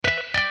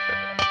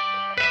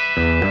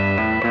I'm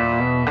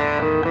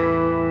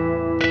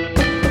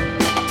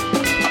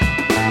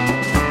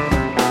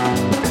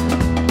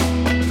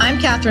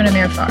Catherine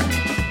Amirfar.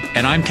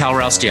 And I'm Cal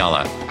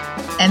Raustiala.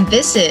 And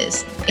this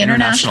is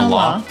International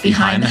Law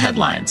Behind the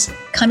Headlines,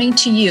 coming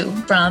to you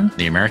from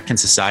the American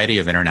Society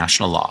of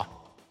International Law.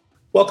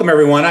 Welcome,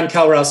 everyone. I'm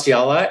Cal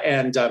Raustiala,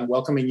 and I'm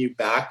welcoming you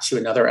back to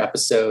another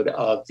episode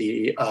of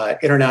the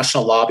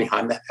International Law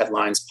Behind the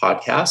Headlines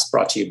podcast,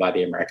 brought to you by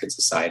the American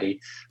Society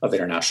of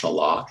International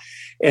Law.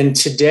 And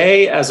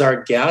today, as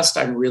our guest,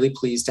 I'm really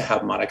pleased to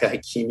have Monica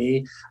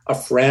Hakimi, a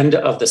friend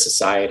of the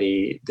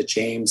Society, the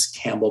James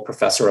Campbell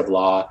Professor of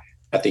Law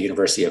at the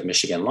University of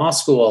Michigan Law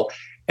School,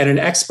 and an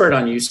expert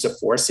on use of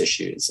force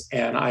issues.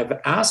 And I've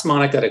asked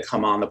Monica to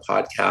come on the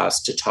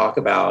podcast to talk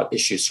about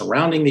issues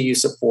surrounding the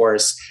use of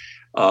force.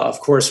 Of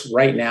course,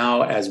 right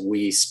now, as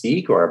we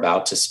speak or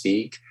about to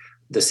speak,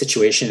 the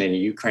situation in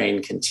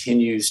Ukraine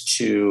continues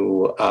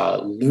to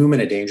loom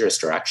in a dangerous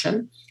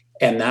direction.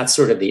 And that's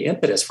sort of the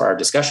impetus for our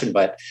discussion.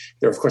 But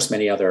there are, of course,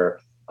 many other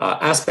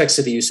aspects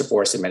of the use of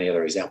force and many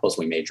other examples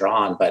we may draw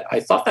on. But I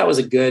thought that was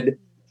a good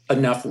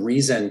enough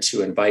reason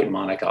to invite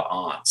Monica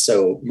on.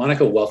 So,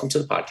 Monica, welcome to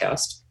the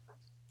podcast.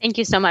 Thank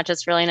you so much.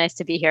 It's really nice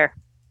to be here.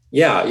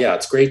 Yeah,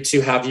 it's great to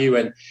have you.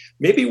 And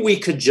maybe we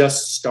could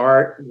just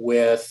start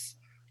with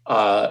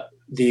the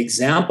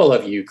example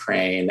of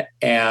Ukraine.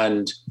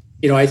 And,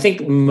 I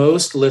think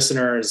most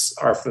listeners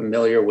are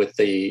familiar with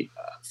the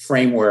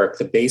framework,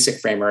 the basic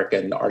framework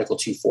in Article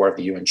 2.4 of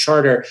the UN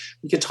Charter.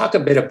 We could talk a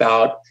bit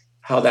about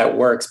how that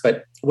works.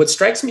 But what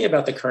strikes me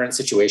about the current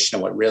situation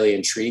and what really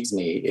intrigues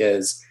me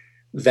is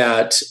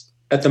that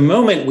at the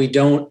moment, we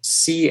don't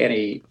see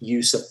any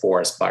use of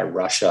force by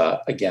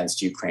Russia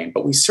against Ukraine,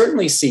 but we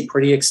certainly see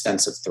pretty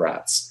extensive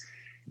threats.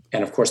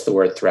 And of course, the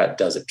word threat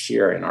does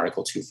appear in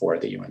Article 2.4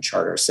 of the UN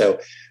Charter. So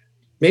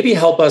maybe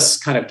help us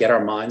kind of get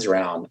our minds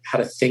around how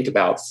to think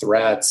about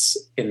threats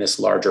in this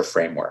larger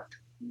framework.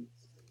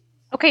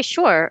 Okay,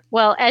 sure.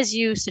 Well, as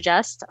you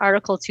suggest,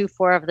 Article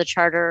 2.4 of the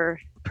Charter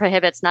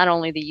prohibits not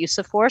only the use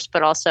of force,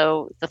 but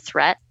also the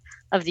threat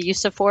of the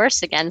use of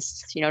force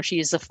against, to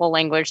use the full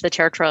language, the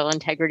territorial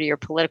integrity or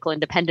political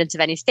independence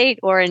of any state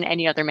or in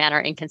any other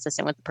manner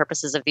inconsistent with the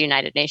purposes of the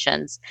United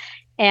Nations.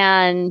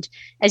 And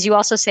as you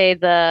also say,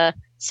 the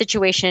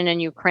situation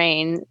in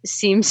Ukraine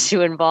seems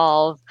to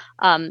involve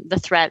the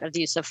threat of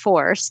the use of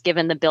force,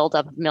 given the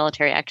buildup of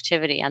military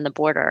activity on the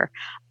border.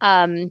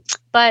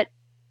 But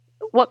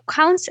what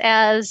counts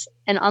as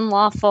an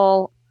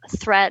unlawful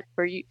threat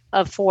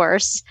of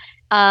force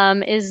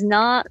is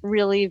not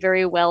really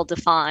very well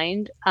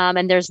defined,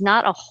 and there's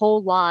not a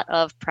whole lot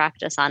of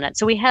practice on it.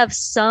 So we have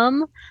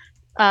some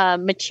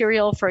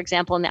material, for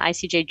example, in the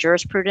ICJ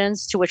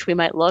jurisprudence to which we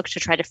might look to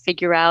try to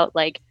figure out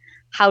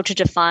how to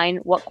define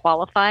what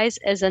qualifies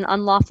as an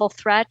unlawful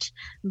threat,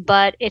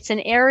 but it's an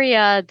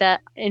area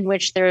in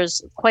which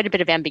there's quite a bit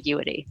of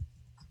ambiguity.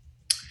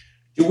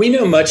 Do we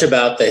know much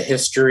about the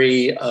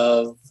history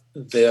of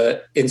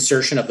the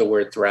insertion of the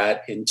word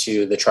threat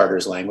into the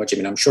Charter's language? I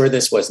mean, I'm sure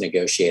this was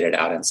negotiated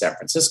out in San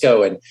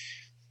Francisco in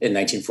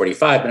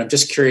 1945, but I'm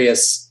just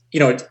curious,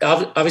 it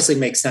obviously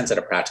makes sense at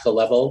a practical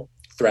level.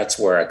 Threats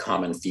were a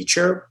common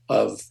feature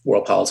of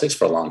world politics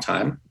for a long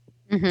time.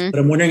 Mm-hmm. But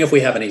I'm wondering if we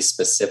have any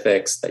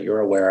specifics that you're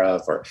aware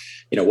of or,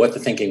 what the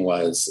thinking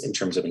was in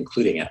terms of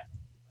including it.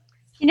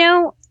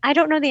 I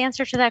don't know the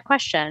answer to that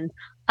question.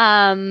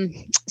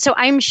 So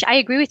I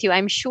agree with you.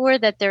 I'm sure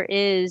that there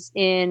is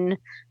in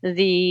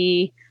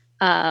the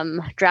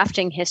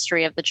drafting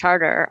history of the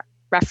Charter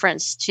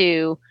reference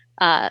to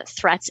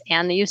threats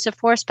and the use of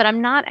force, but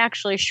I'm not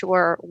actually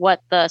sure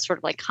what the sort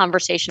of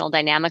conversational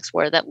dynamics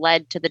were that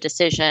led to the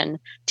decision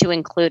to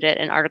include it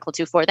in Article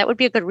 2.4. That would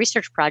be a good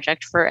research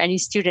project for any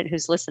student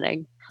who's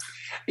listening.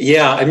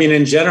 Yeah, I mean,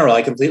 in general,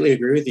 I completely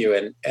agree with you.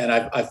 And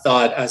I've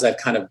thought, as I've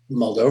kind of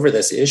mulled over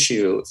this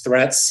issue,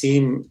 threats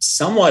seem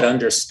somewhat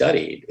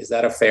understudied. Is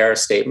that a fair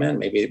statement?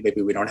 Maybe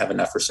we don't have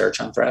enough research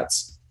on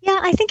threats. Yeah,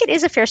 I think it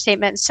is a fair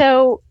statement.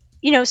 So,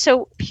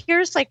 so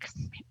here's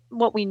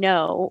what we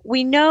know.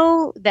 We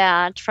know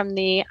that from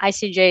the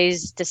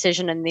ICJ's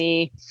decision in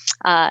the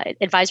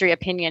advisory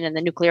opinion in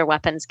the nuclear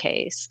weapons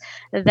case,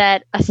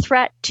 that a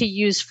threat to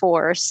use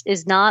force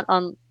is not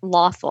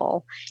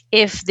unlawful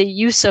if the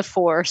use of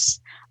force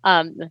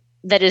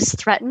that is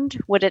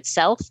threatened would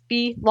itself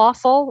be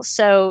lawful.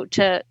 So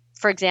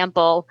for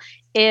example,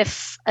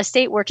 if a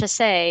state were to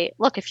say,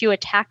 look, if you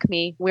attack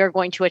me, we're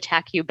going to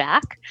attack you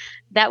back,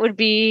 that would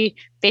be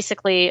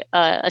basically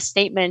a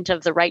statement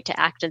of the right to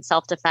act in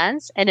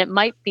self-defense. And it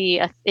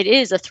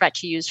is a threat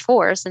to use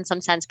force in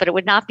some sense, but it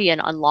would not be an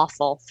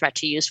unlawful threat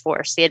to use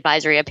force, the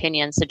advisory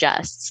opinion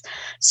suggests.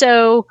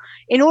 So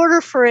in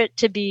order for it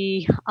to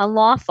be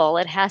unlawful,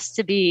 it has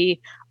to be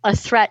a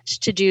threat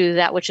to do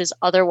that which is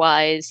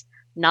otherwise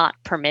not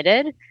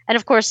permitted. And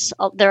of course,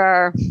 there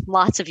are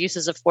lots of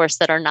uses of force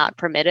that are not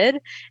permitted.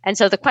 And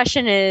so the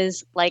question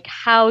is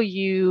how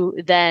you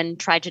then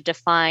try to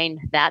define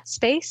that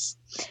space.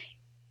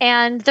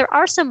 And there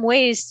are some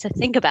ways to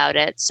think about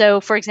it.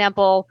 So, for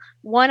example,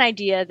 one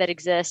idea that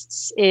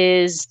exists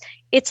is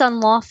it's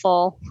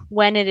unlawful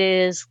when it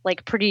is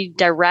like pretty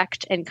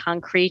direct and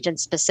concrete and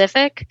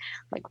specific.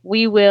 Like,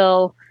 we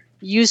will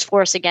use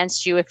force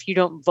against you if you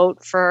don't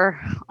vote for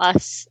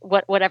us,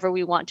 whatever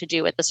we want to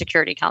do at the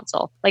Security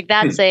Council. Like,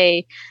 that's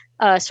a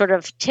sort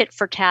of tit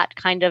for tat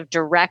kind of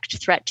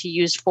direct threat to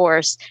use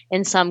force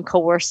in some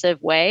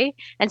coercive way.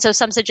 And so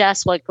some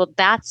suggest, well,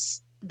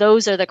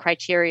 those are the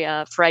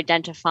criteria for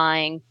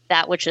identifying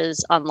that which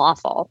is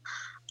unlawful.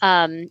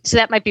 So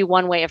that might be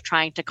one way of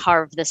trying to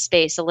carve this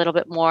space a little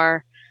bit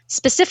more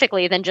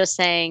specifically than just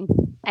saying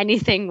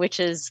anything which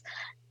is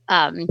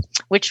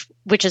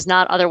which is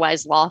not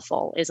otherwise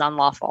lawful is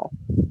unlawful.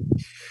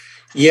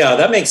 Yeah,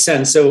 that makes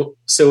sense. So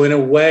in a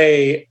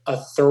way, a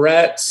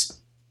threat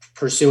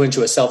pursuant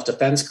to a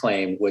self-defense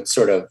claim would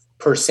sort of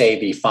per se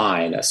be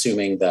fine,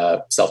 assuming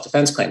the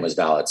self-defense claim was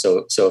valid.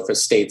 So if a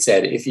state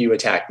said, if you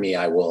attack me,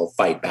 I will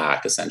fight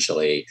back,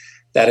 essentially,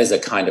 that is a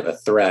kind of a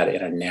threat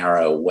in a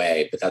narrow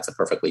way, but that's a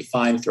perfectly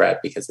fine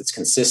threat because it's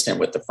consistent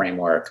with the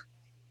framework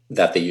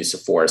that the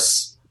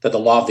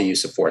law of the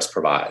use of force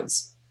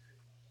provides.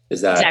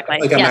 Is that exactly?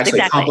 Like, I'm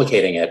actually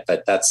complicating it,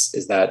 but that's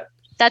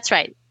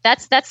right.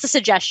 That's the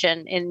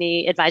suggestion in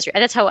the advisory.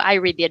 That's how I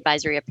read the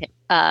advisory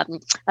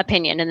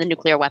opinion in the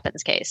nuclear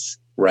weapons case.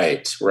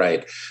 Right.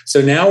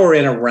 So now we're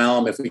in a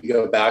realm, if we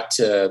go back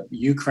to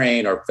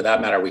Ukraine, or for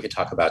that matter, we could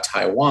talk about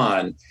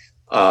Taiwan,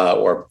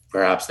 or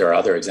perhaps there are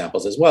other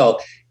examples as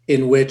well,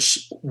 in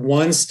which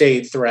one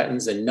state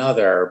threatens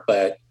another,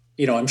 but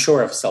I'm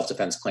sure a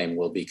self-defense claim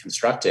will be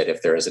constructed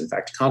if there is in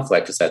fact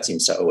conflict, because that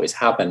seems to always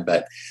happen.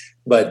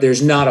 But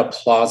there's not a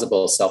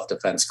plausible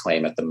self-defense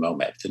claim at the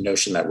moment. The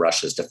notion that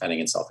Russia is defending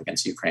itself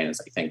against Ukraine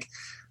is, I think,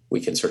 we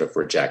can sort of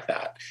reject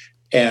that.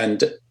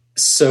 And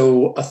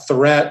so a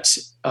threat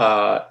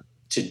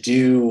to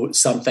do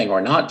something or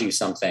not do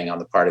something on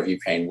the part of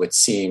Ukraine would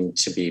seem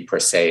to be per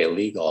se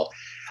illegal.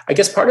 I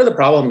guess part of the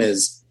problem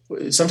is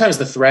sometimes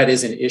the threat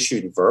isn't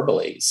issued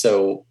verbally.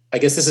 So I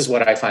guess this is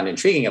what I find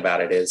intriguing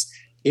about it is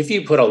if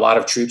you put a lot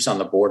of troops on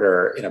the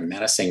border in a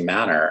menacing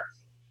manner,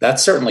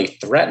 that's certainly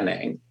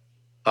threatening.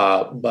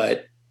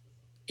 But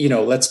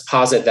let's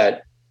posit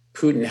that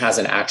Putin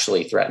hasn't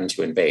actually threatened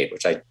to invade,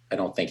 which I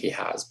don't think he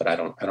has, but I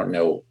don't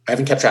know. I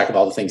haven't kept track of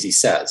all the things he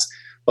says.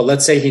 But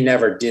let's say he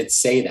never did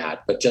say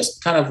that, but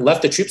just kind of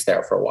left the troops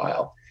there for a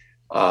while,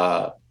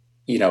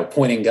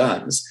 pointing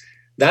guns.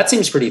 That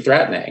seems pretty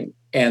threatening.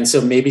 And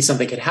so maybe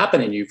something could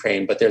happen in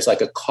Ukraine, but there's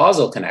like a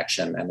causal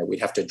connection and that we'd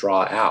have to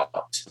draw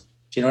out.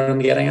 Do you know what I'm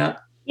getting at?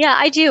 Yeah,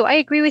 I do. I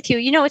agree with you.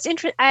 It's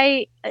interesting.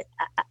 I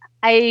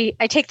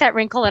take that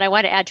wrinkle and I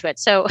want to add to it.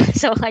 So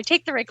I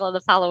take the wrinkle in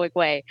the following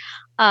way.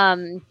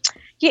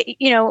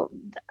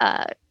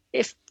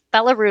 If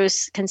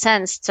Belarus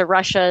consents to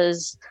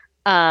Russia's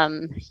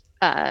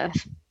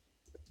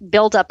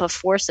buildup of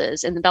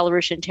forces in the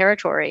Belarusian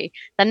territory,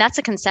 then that's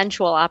a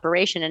consensual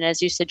operation. And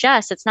as you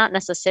suggest, it's not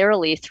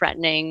necessarily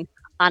threatening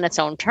on its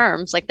own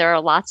terms. Like, there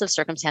are lots of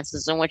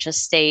circumstances in which a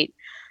state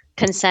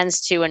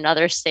consents to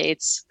another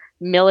state's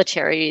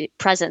military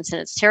presence in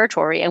its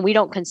territory, and we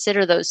don't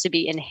consider those to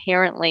be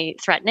inherently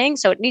threatening.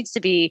 So there needs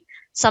to be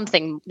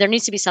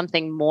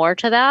something more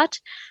to that.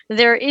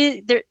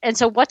 And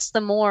so what's the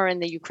more in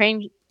the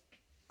Ukraine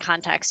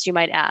context, you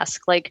might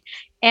ask?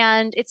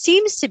 And it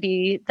seems to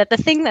be that the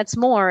thing that's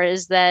more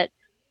is that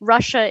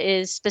Russia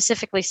is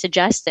specifically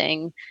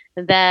suggesting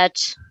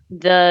that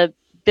the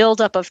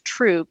buildup of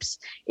troops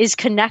is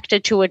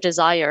connected to a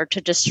desire to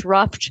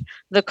disrupt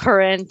the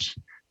current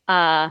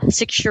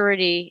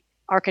security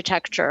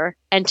architecture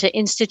and to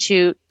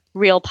institute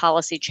real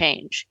policy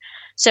change.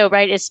 So,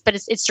 right,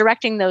 it's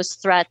directing those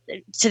threats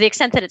to the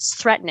extent that it's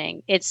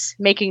threatening. It's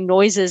making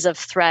noises of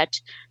threat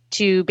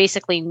to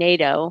basically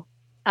NATO,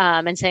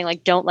 and saying,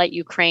 like, don't let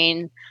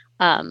Ukraine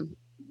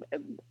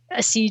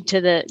accede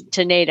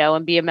to NATO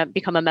and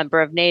become a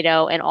member of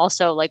NATO, and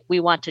also, like, we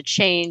want to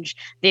change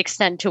the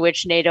extent to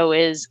which NATO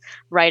is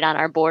right on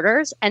our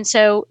borders. And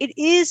so it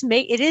is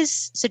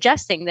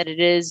suggesting that it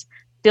is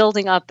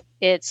building up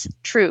its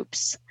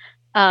troops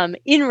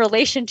in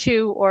relation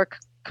to or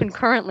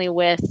concurrently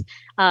with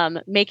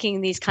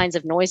making these kinds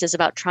of noises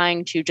about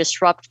trying to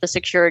disrupt the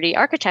security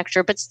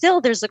architecture. But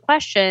still, there's the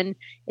question,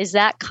 is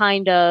that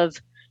kind of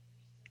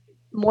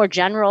more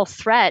general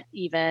threat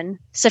even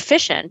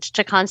sufficient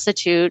to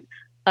constitute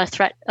a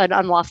threat, an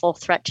unlawful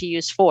threat to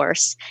use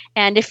force?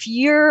 And if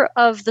you're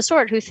of the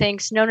sort who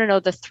thinks, no,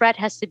 the threat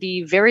has to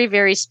be very,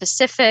 very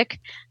specific,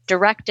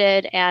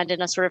 directed, and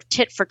in a sort of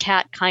tit for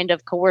tat kind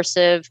of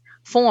coercive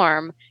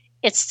form,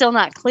 it's still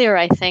not clear,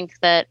 I think,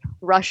 that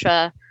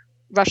Russia's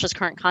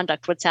current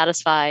conduct would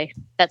satisfy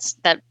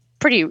that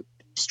pretty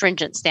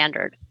stringent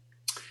standard.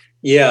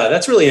 Yeah,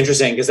 that's really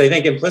interesting because I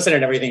think implicit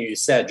in everything you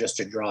said, just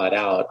to draw it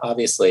out,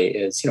 obviously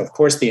is, of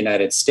course, the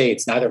United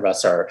States, neither of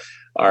us are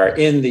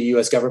in the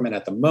US government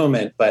at the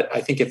moment. But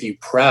I think if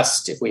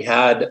we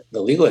had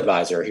the legal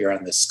advisor here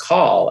on this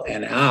call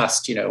and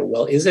asked,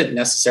 well, is it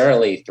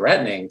necessarily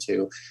threatening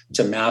to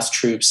mass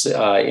troops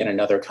in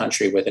another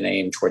country with an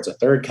aim towards a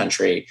third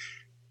country?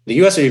 The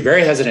US would be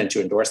very hesitant to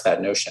endorse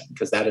that notion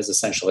because that is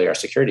essentially our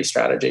security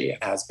strategy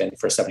and has been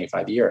for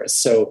 75 years.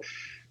 So,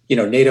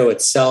 NATO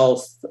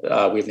itself, we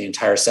have the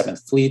entire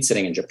 7th Fleet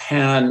sitting in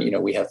Japan.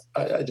 We have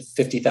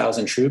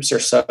 50,000 troops or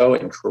so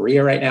in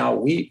Korea right now.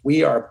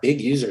 We are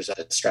big users of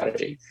this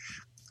strategy.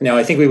 Now,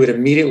 I think we would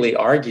immediately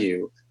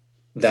argue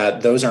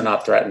that those are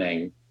not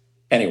threatening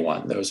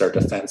anyone. Those are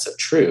defensive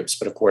troops.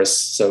 But of course,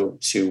 so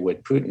too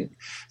would Putin.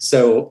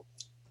 So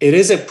it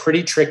is a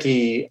pretty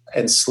tricky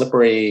and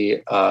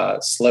slippery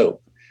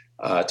slope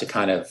to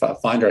kind of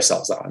find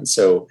ourselves on.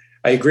 So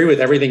I agree with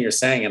everything you're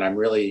saying, and I'm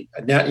really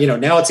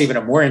now it's even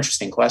a more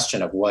interesting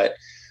question of what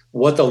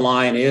the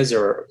line is,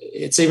 or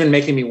it's even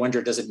making me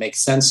wonder: does it make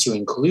sense to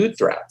include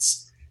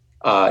threats?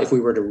 If we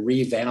were to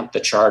revamp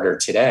the charter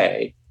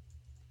today,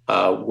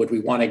 would we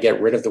want to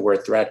get rid of the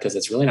word threat because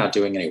it's really not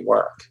doing any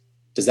work?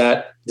 Does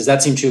that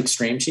seem too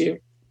extreme to you?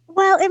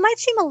 Well, it might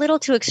seem a little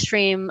too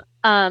extreme.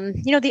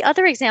 The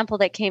other example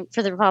that came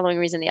for the following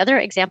reason, the other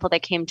example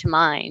that came to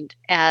mind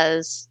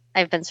as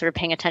I've been sort of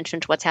paying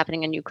attention to what's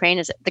happening in Ukraine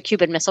is the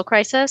Cuban Missile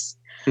Crisis.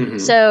 Mm-hmm.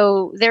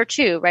 So there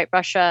too, right?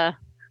 Russia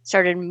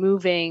started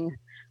moving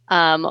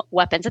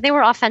weapons, and they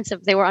were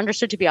offensive. They were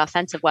understood to be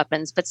offensive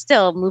weapons, but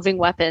still moving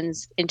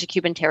weapons into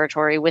Cuban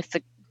territory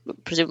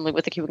presumably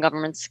with the Cuban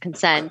government's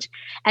consent.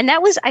 And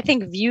that was, I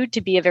think, viewed to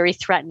be a very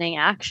threatening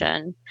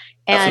action.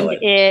 And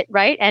Definitely.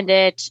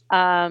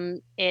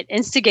 It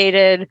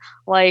instigated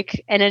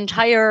like an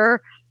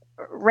entire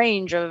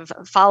range of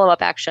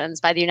follow-up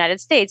actions by the United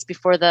States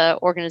before the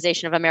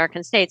Organization of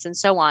American States and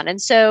so on.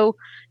 And so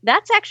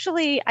that's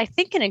actually, I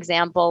think, an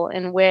example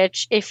in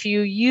which if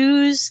you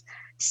use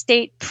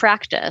state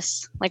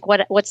practice, like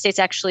what states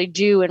actually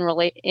do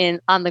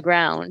on the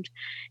ground,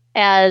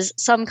 as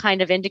some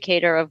kind of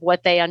indicator of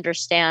what they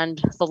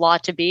understand the law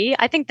to be,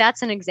 I think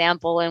that's an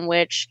example in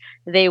which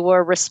they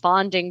were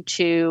responding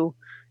to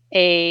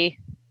a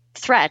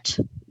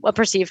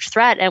perceived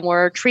threat, and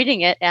were treating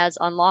it as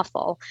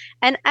unlawful.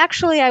 And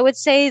actually, I would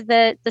say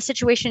that the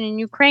situation in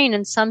Ukraine,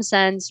 in some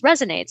sense,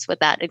 resonates with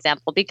that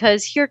example,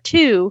 because here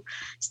too,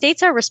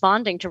 states are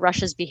responding to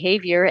Russia's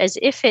behavior as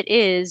if it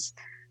is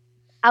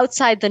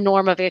outside the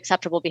norm of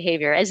acceptable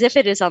behavior, as if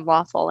it is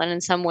unlawful. And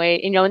in some way,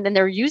 and then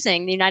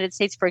the United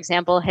States, for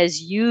example, has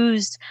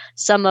used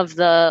some of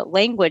the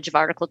language of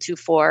Article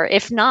 2.4,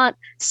 if not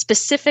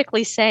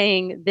specifically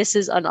saying this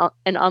is an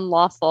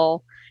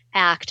unlawful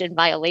act in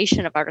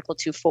violation of Article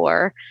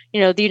 2.4.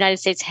 The United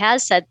States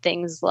has said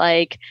things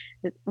like,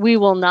 we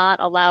will not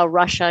allow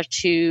Russia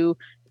to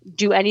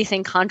do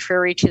anything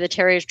contrary to the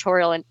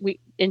territorial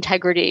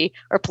integrity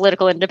or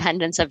political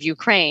independence of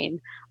Ukraine.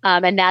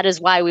 And that is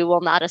why we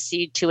will not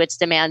accede to its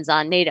demands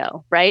on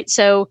NATO, right?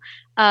 So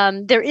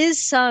there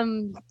is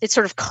it's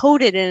sort of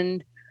coded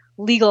in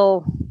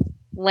legal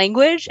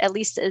language, at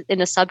least in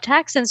a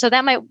subtext. And so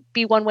that might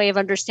be one way of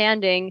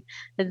understanding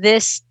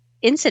this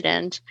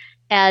incident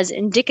as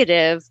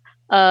indicative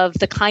of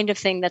the kind of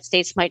thing that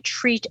states might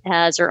treat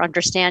as or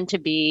understand to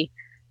be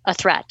a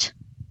threat,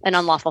 an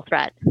unlawful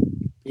threat.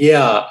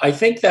 Yeah, I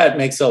think that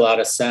makes a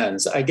lot of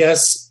sense. I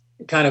guess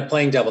kind of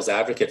playing devil's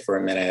advocate for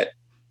a minute,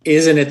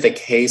 isn't it the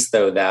case,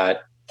 though,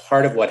 that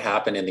part of what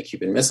happened in the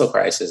Cuban Missile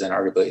Crisis, and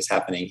arguably is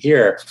happening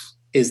here,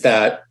 is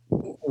that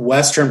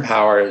Western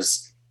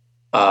powers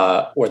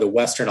or the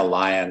Western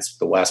alliance,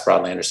 the West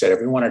broadly understood, if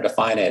we want to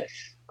define it,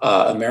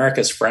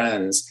 America's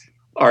friends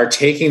are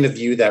taking the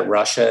view that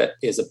Russia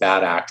is a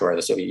bad actor, or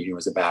the Soviet Union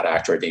was a bad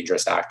actor, a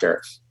dangerous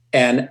actor,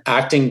 and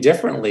acting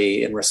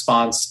differently in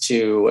response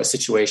to a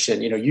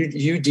situation.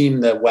 You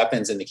deem the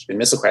weapons in the Cuban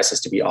Missile Crisis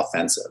to be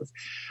offensive.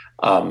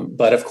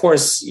 But of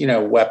course,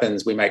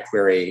 weapons, we might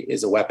query,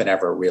 is a weapon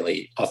ever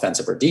really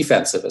offensive or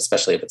defensive,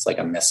 especially if it's like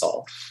a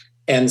missile?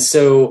 And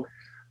so,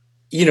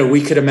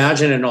 we could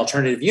imagine an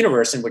alternative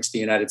universe in which the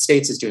United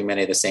States is doing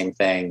many of the same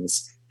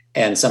things,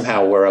 and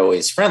somehow we're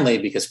always friendly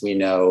because we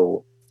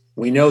know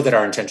that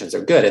our intentions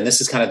are good. And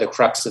this is kind of the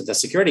crux of the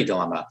security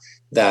dilemma,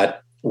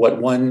 that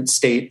what one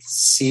state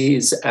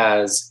sees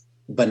as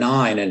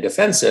benign and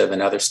defensive,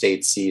 another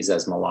state sees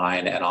as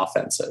malign and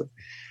offensive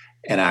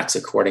and acts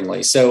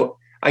accordingly. So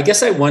I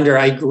guess I wonder,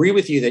 I agree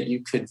with you that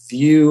you could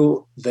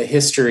view the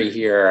history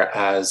here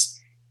as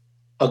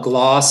a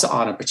gloss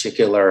on a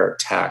particular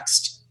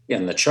text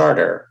in the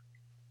charter,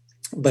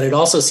 but it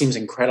also seems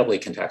incredibly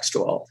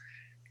contextual.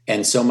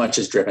 And so much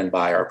is driven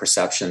by our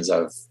perceptions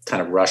of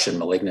kind of Russian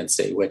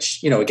malignancy, which,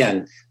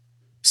 again,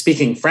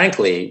 speaking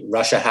frankly,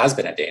 Russia has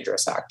been a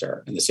dangerous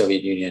actor and the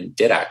Soviet Union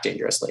did act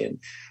dangerously. And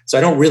so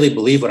I don't really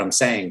believe what I'm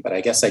saying, but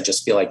I guess I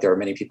just feel like there are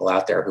many people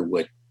out there who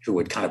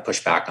would kind of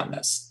push back on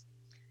this.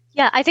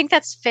 Yeah, I think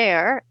that's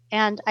fair.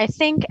 And I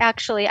think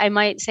actually I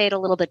might say it a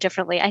little bit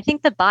differently. I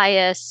think the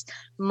bias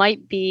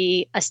might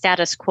be a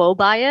status quo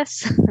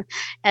bias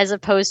as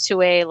opposed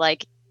to a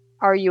like,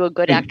 are you a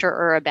good actor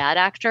or a bad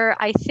actor?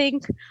 I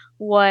think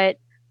what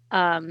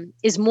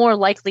is more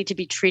likely to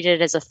be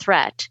treated as a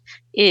threat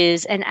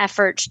is an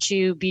effort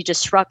to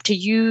to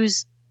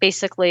use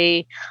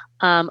basically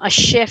a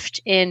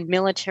shift in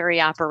military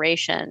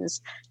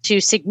operations to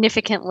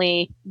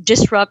significantly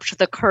disrupt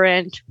the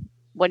current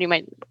what you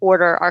might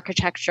order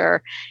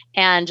architecture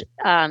and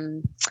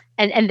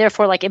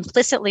therefore like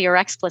implicitly or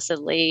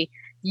explicitly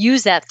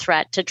use that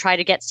threat to try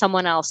to get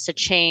someone else to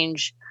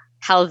change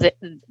how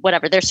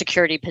whatever their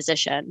security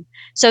position.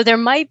 So there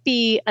might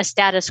be a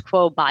status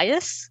quo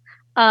bias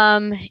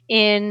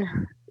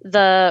in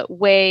the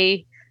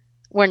way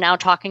we're now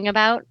talking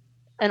about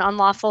an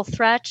unlawful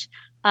threat.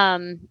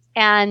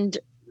 And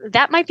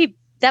that might be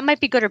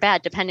good or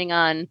bad, depending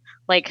on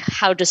like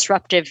how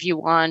disruptive you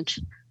want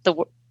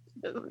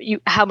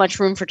how much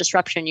room for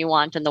disruption you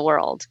want in the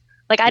world.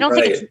 Like, I don't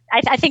think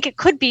I think it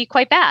could be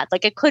quite bad.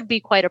 Like, it could be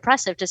quite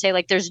oppressive to say,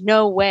 like, there's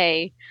no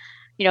way,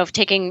 of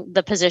taking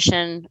the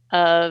position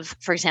of,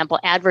 for example,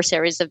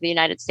 adversaries of the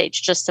United States,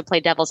 just to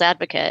play devil's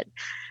advocate,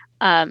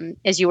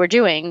 as you were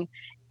doing.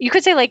 You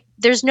could say, like,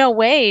 there's no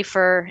way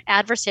for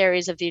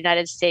adversaries of the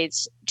United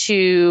States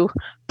to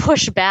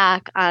push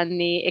back on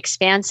the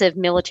expansive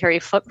military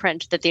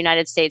footprint that the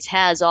United States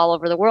has all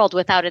over the world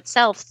without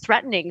itself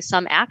threatening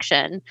some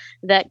action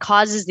that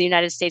causes the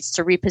United States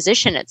to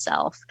reposition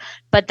itself.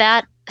 But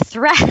that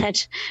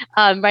threat,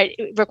 and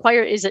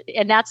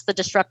that's the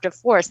disruptive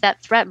force.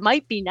 That threat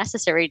might be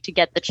necessary to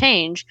get the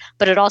change,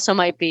 but it also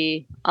might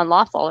be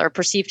unlawful or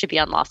perceived to be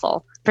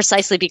unlawful,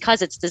 precisely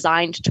because it's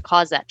designed to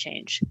cause that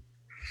change.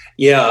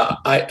 Yeah,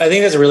 I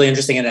think that's a really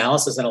interesting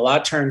analysis, and a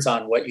lot turns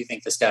on what you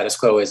think the status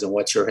quo is and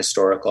what's your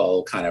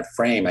historical kind of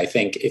frame. I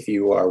think if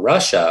you are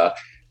Russia,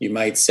 you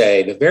might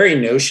say the very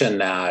notion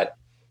that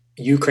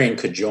Ukraine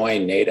could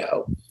join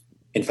NATO.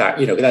 In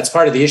fact, that's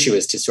part of the issue,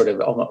 is to sort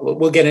of,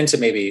 we'll get into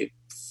maybe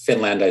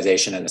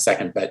Finlandization in a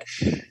second, but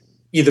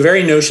the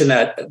very notion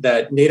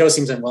that NATO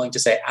seems unwilling to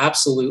say,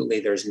 absolutely,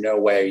 there's no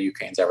way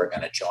Ukraine's ever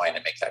going to join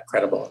and make that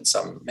credible in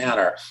some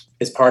manner,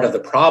 is part of the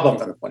problem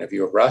from the point of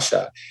view of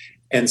Russia.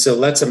 And so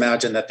let's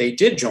imagine that they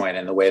did join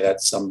in the way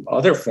that some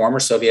other former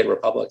Soviet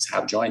republics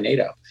have joined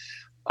NATO.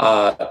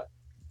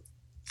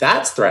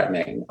 That's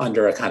threatening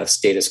under a kind of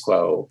status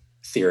quo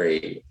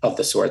theory of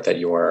the sort that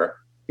you're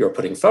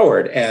putting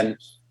forward. And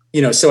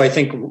so I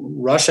think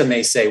Russia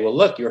may say, well,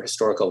 look, your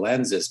historical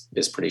lens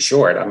is pretty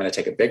short. I'm going to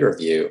take a bigger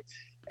view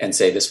and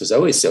say this was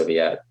always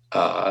Soviet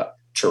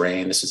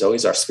terrain. This was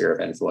always our sphere of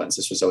influence.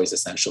 This was always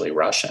essentially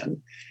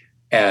Russian.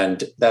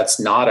 And that's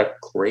not a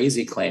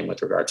crazy claim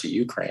with regard to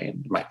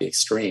Ukraine. It might be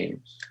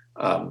extreme,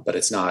 but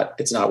it's not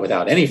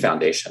without any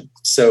foundation.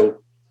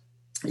 So,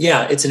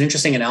 yeah, it's an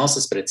interesting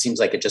analysis, but it seems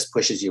like it just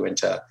pushes you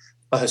into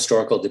a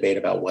historical debate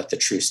about what the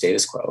true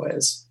status quo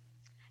is.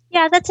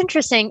 Yeah, that's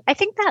interesting. I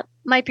think that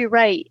might be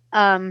right.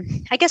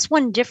 I guess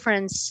one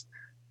difference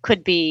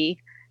could be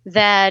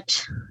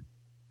that,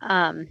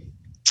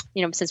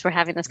 since we're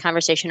having this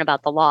conversation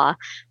about the law,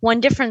 one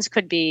difference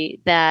could be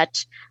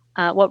that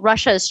what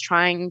Russia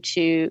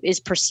is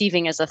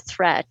perceiving as a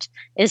threat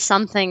is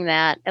something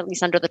that, at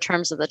least under the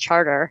terms of the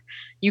charter,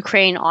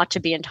 Ukraine ought to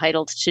be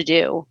entitled to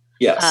do.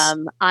 Yes.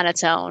 On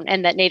its own,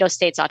 and that NATO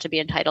states ought to be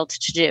entitled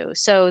to do.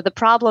 So the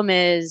problem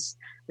is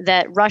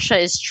that Russia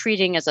is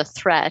treating as a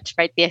threat,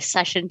 right, the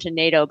accession to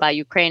NATO by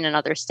Ukraine and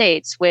other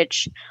states,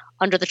 which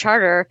under the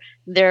charter,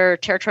 their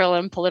territorial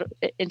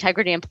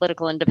integrity and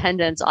political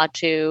independence ought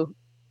to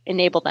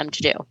enable them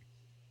to do.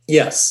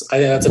 Yes, I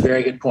think that's a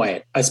very good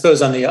point. I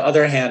suppose on the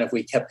other hand, if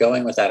we kept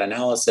going with that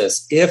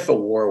analysis, if a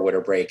war were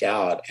to break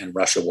out and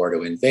Russia were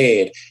to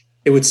invade,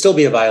 it would still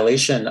be a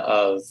violation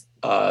of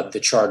the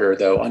charter,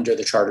 though under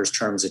the charter's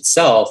terms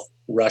itself,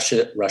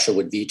 Russia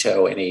would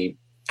veto any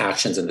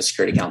actions in the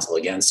Security Council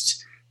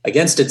against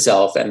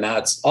itself. And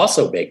that's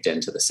also baked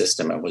into the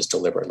system and was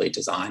deliberately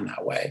designed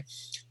that way.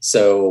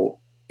 So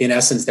in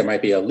essence, there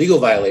might be a legal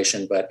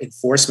violation, but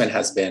enforcement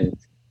has been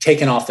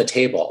taken off the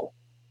table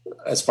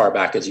as far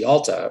back as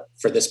Yalta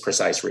for this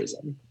precise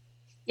reason.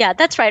 Yeah,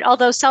 that's right.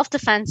 Although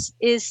self-defense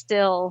is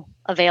still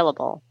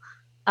available,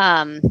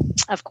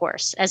 of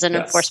course, as an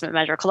enforcement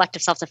measure.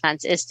 Collective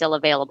self-defense is still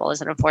available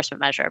as an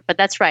enforcement measure. But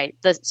that's right.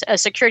 A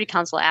Security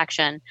Council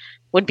action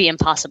would be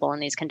impossible in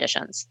these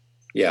conditions.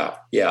 Yeah.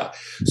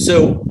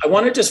 So I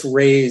want to just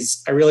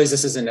raise, I realize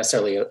this isn't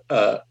necessarily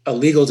a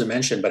legal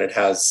dimension, but it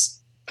has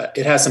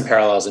some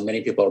parallels, and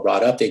many people have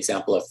brought up the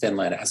example of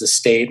Finland as a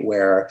state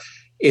where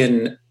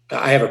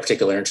I have a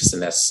particular interest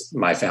in this.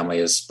 My family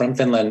is from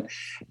Finland,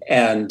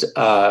 and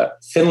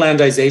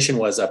Finlandization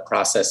was a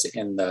process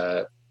in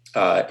the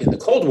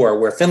Cold War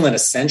where Finland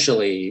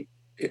essentially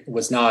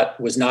was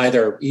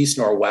neither East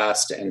nor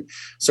West, and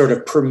sort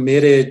of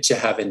permitted to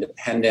have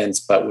independence,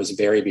 but was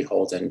very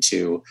beholden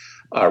to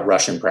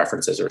Russian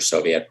preferences or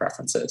Soviet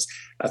preferences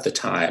at the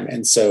time.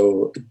 And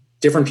so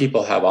different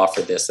people have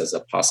offered this as a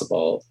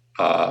possible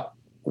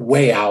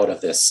way out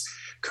of this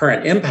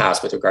current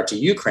impasse with regard to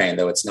Ukraine,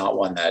 though it's not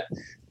one that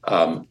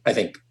I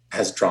think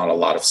has drawn a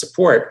lot of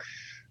support.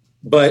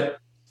 But,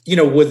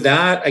 with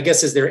that, I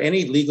guess, is there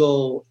any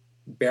legal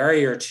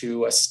barrier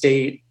to a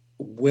state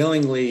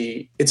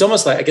willingly? It's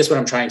almost like, I guess what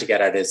I'm trying to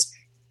get at is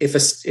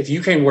if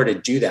Ukraine were to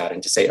do that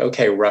and to say,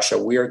 okay, Russia,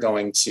 we are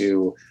going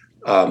to,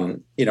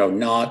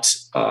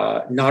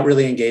 not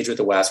really engage with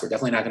the West. We're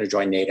definitely not going to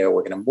join NATO.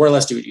 We're going to more or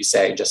less do what you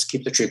say, just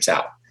keep the troops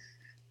out.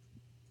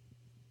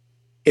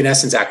 In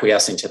essence,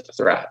 acquiescing to the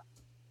threat.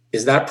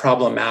 Is that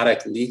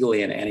problematic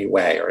legally in any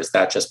way, or is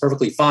that just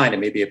perfectly fine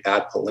and maybe a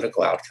bad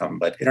political outcome,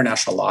 but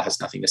international law has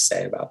nothing to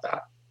say about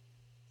that?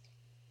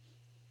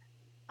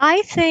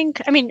 I think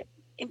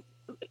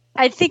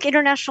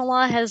international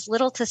law has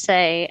little to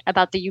say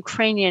about the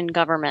Ukrainian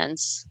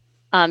government's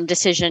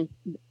decision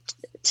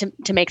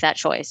to make that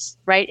choice,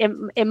 right?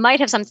 It might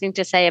have something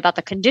to say about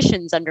the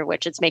conditions under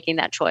which it's making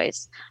that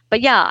choice.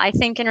 But yeah, I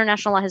think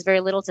international law has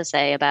very little to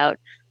say about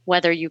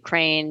whether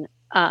Ukraine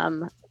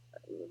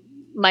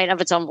might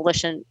of its own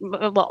volition.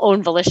 Well,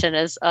 own volition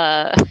is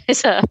a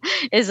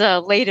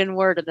laden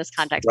word in this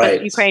context.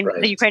 Right,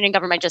 but the Ukrainian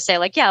government might just say,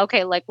 like, yeah,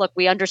 okay, like, look,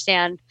 we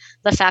understand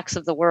the facts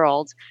of the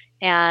world,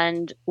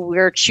 and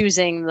we're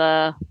choosing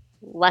the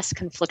less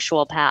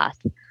conflictual path.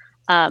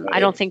 Right.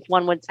 I don't think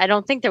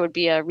there would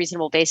be a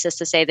reasonable basis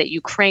to say that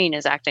Ukraine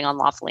is acting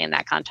unlawfully in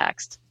that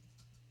context.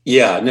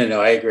 Yeah,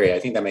 no, I agree. I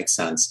think that makes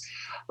sense.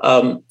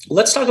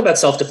 Let's talk about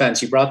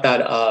self-defense. You brought that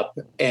up.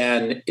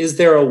 And is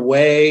there a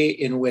way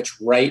in which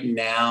right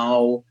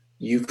now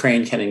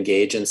Ukraine can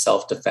engage in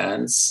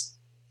self-defense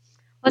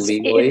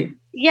legally?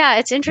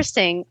 It's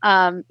interesting.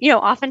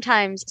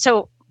 Oftentimes,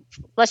 so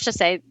let's just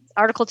say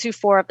Article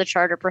 2.4 of the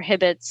Charter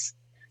prohibits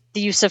the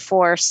use of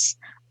force,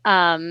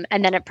 and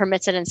then it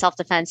permits it in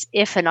self-defense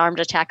if an armed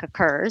attack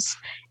occurs.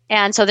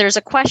 And so there's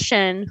a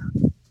question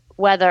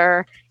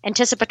whether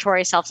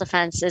anticipatory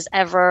self-defense is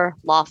ever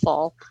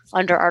lawful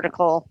under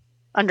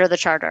the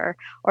Charter,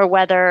 or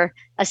whether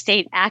a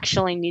state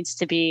actually needs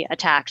to be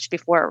attacked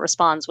before it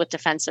responds with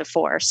defensive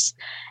force.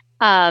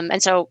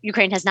 And so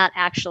Ukraine has not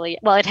actually,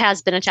 well, it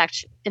has been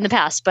attacked in the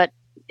past, but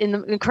in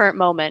the current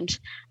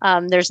moment,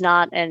 there's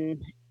not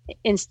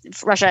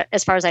Russia,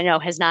 as far as I know,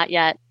 has not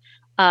yet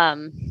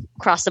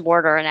crossed the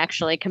border and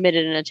actually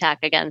committed an attack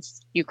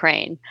against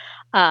Ukraine,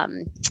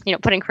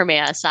 putting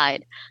Crimea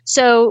aside.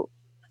 So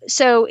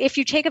if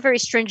you take a very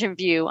stringent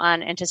view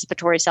on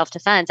anticipatory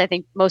self-defense, I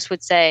think most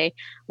would say,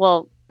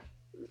 well,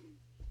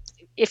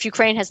 if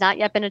Ukraine has not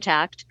yet been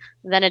attacked,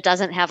 then it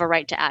doesn't have a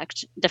right to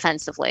act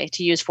defensively,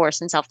 to use force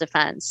in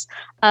self-defense.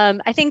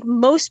 I think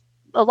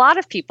a lot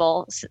of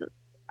people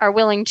are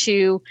willing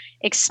to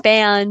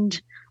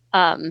expand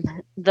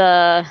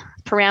the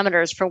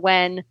parameters for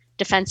when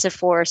defensive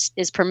force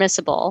is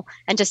permissible,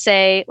 and to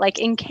say, like,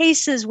 in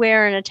cases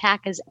where an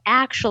attack is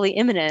actually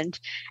imminent,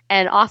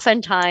 and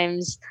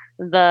oftentimes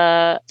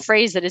the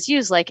phrase that is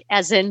used, like,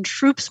 as in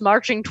troops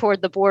marching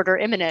toward the border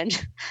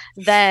imminent,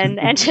 then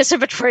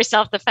anticipatory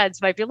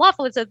self-defense might be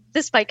lawful. So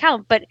this might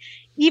count. But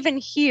even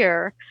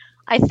here,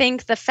 I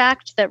think the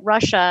fact that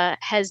Russia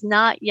has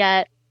not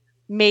yet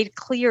made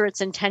clear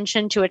its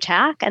intention to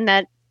attack, and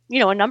that,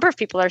 a number of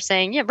people are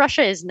saying, yeah,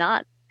 Russia is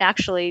not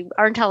actually,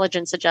 our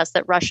intelligence suggests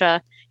that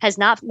Russia has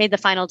not made the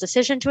final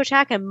decision to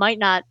attack and might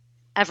not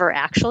ever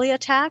actually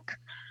attack,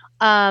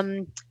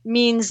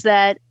 means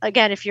that,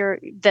 again, if you're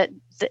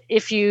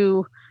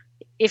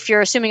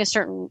assuming a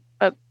certain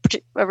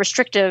a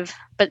restrictive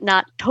but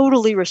not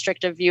totally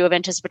restrictive view of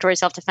anticipatory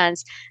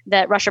self-defense,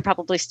 that Russia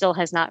probably still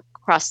has not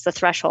crossed the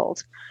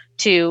threshold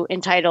to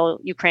entitle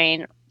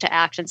Ukraine to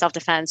act in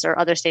self-defense, or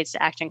other states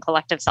to act in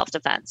collective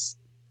self-defense.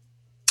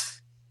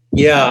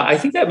 Yeah, I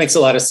think that makes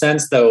a lot of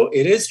sense, though.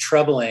 It is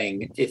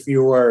troubling if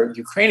you're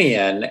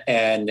Ukrainian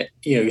and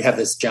you have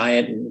this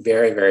giant and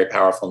very, very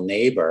powerful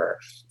neighbor,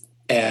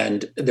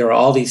 and there are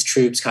all these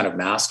troops kind of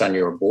massed on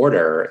your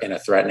border in a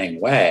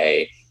threatening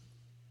way,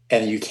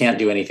 and you can't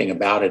do anything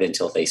about it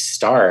until they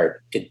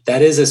start.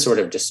 That is a sort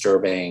of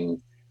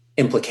disturbing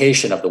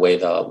implication of the way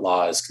the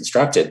law is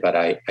constructed. But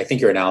I think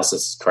your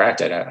analysis is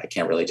correct. I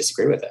can't really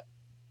disagree with it.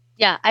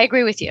 Yeah, I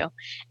agree with you.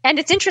 And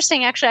it's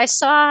interesting, actually. I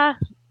saw,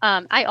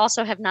 I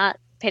also have not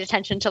paid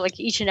attention to like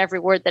each and every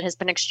word that has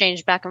been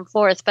exchanged back and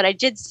forth, but I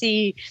did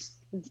see,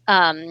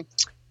 I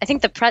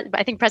think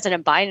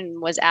President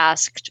Biden was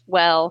asked,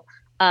 well,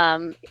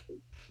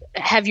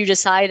 have you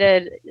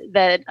decided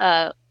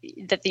that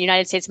that the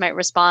United States might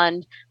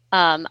respond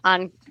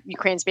on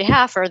Ukraine's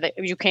behalf, or that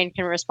Ukraine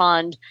can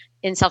respond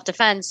in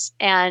self-defense?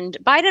 And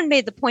Biden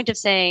made the point of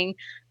saying,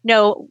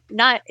 no,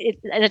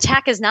 an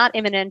attack is not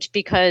imminent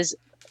because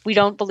we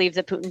don't believe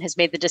that Putin has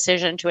made the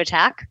decision to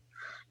attack.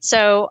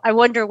 So I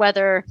wonder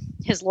whether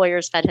his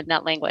lawyers fed him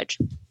that language.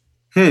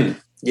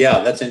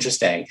 Yeah, that's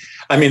interesting.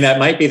 I mean, that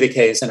might be the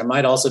case, and it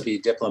might also be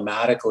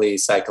diplomatically,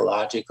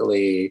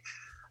 psychologically,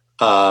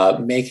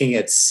 making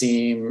it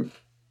seem,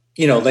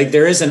 like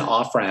there is an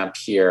off-ramp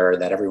here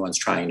that everyone's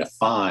trying to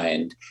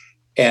find.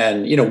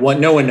 And, no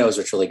one knows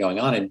what's really going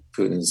on in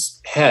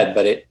Putin's head,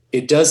 but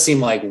it does seem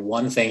like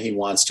one thing he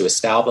wants to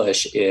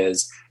establish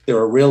is there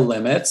are real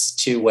limits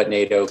to what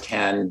NATO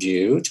can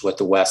do, to what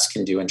the West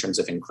can do in terms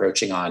of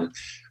encroaching on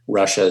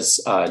Russia's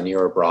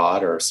near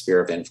abroad or sphere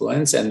of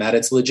influence, and that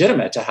it's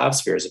legitimate to have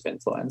spheres of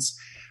influence,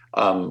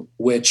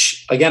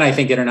 which, again, I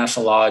think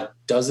international law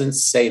doesn't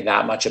say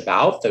that much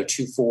about, though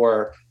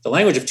the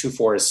language of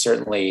 2.4 is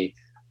certainly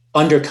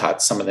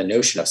undercut some of the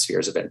notion of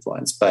spheres of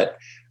influence. But,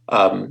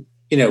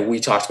 we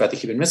talked about the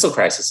Cuban Missile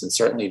Crisis, and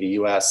certainly the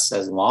U.S.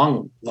 has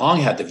long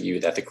had the view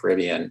that the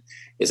Caribbean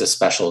is a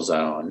special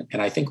zone.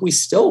 And I think we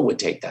still would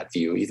take that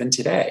view even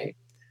today.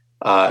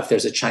 If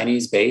there's a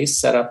Chinese base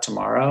set up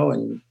tomorrow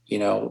and,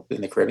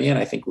 in the Caribbean,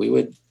 I think we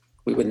would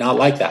not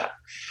like that.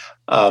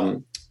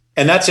 And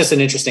that's just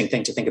an interesting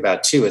thing to think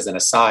about, too, as an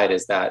aside,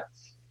 is that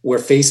we're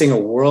facing a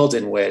world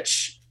in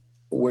which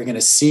we're going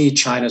to see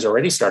China's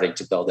already starting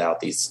to build out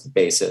these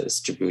bases,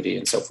 Djibouti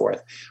and so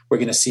forth. We're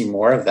going to see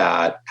more of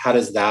that. How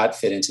does that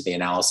fit into the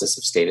analysis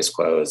of status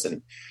quos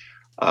and,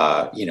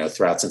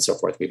 threats and so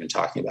forth we've been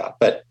talking about?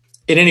 But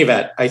in any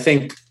event, I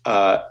think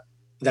that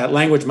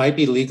language might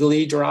be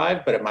legally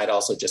derived, but it might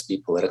also just be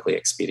politically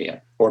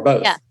expedient, or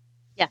both. Yeah.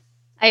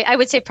 I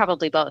would say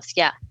probably both.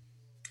 Yeah.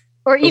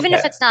 Or even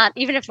if it's not,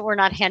 even if it were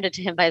not handed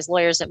to him by his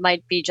lawyers, it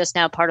might be just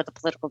now part of the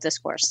political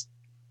discourse.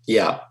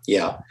 Yeah.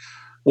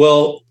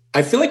 Well,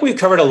 I feel like we've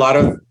covered a lot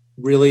of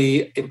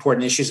really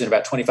important issues in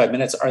about 25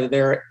 minutes. Are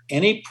there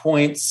any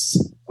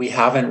points we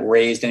haven't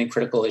raised, any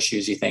critical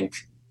issues you think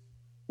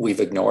we've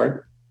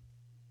ignored?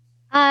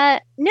 No,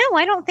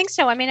 I don't think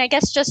so. I mean, I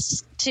guess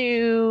just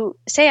to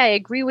say I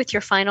agree with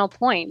your final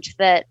point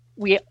that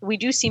we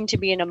do seem to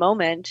be in a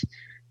moment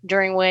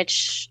during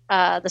which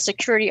the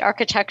security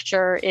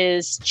architecture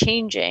is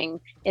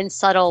changing in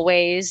subtle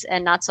ways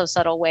and not so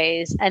subtle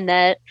ways. And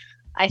that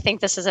I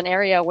think this is an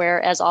area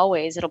where, as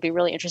always, it'll be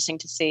really interesting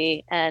to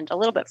see and a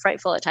little bit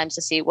frightful at times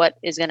to see what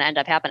is going to end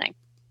up happening.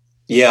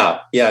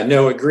 Yeah,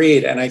 no,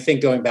 agreed. And I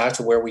think going back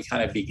to where we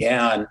kind of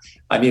began,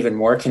 I'm even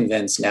more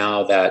convinced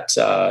now that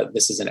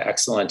this is an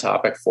excellent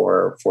topic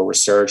for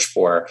research,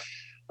 for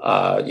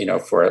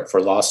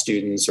law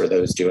students or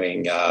those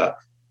doing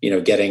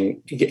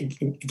getting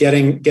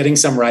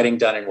some writing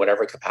done in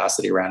whatever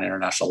capacity around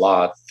international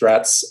law.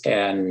 Threats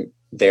and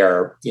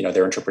their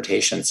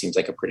interpretation seems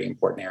like a pretty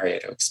important area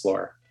to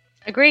explore.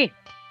 Agree.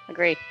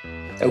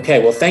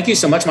 Okay, well, thank you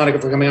so much, Monica,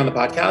 for coming on the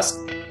podcast.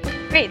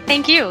 Great,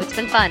 thank you. It's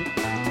been fun.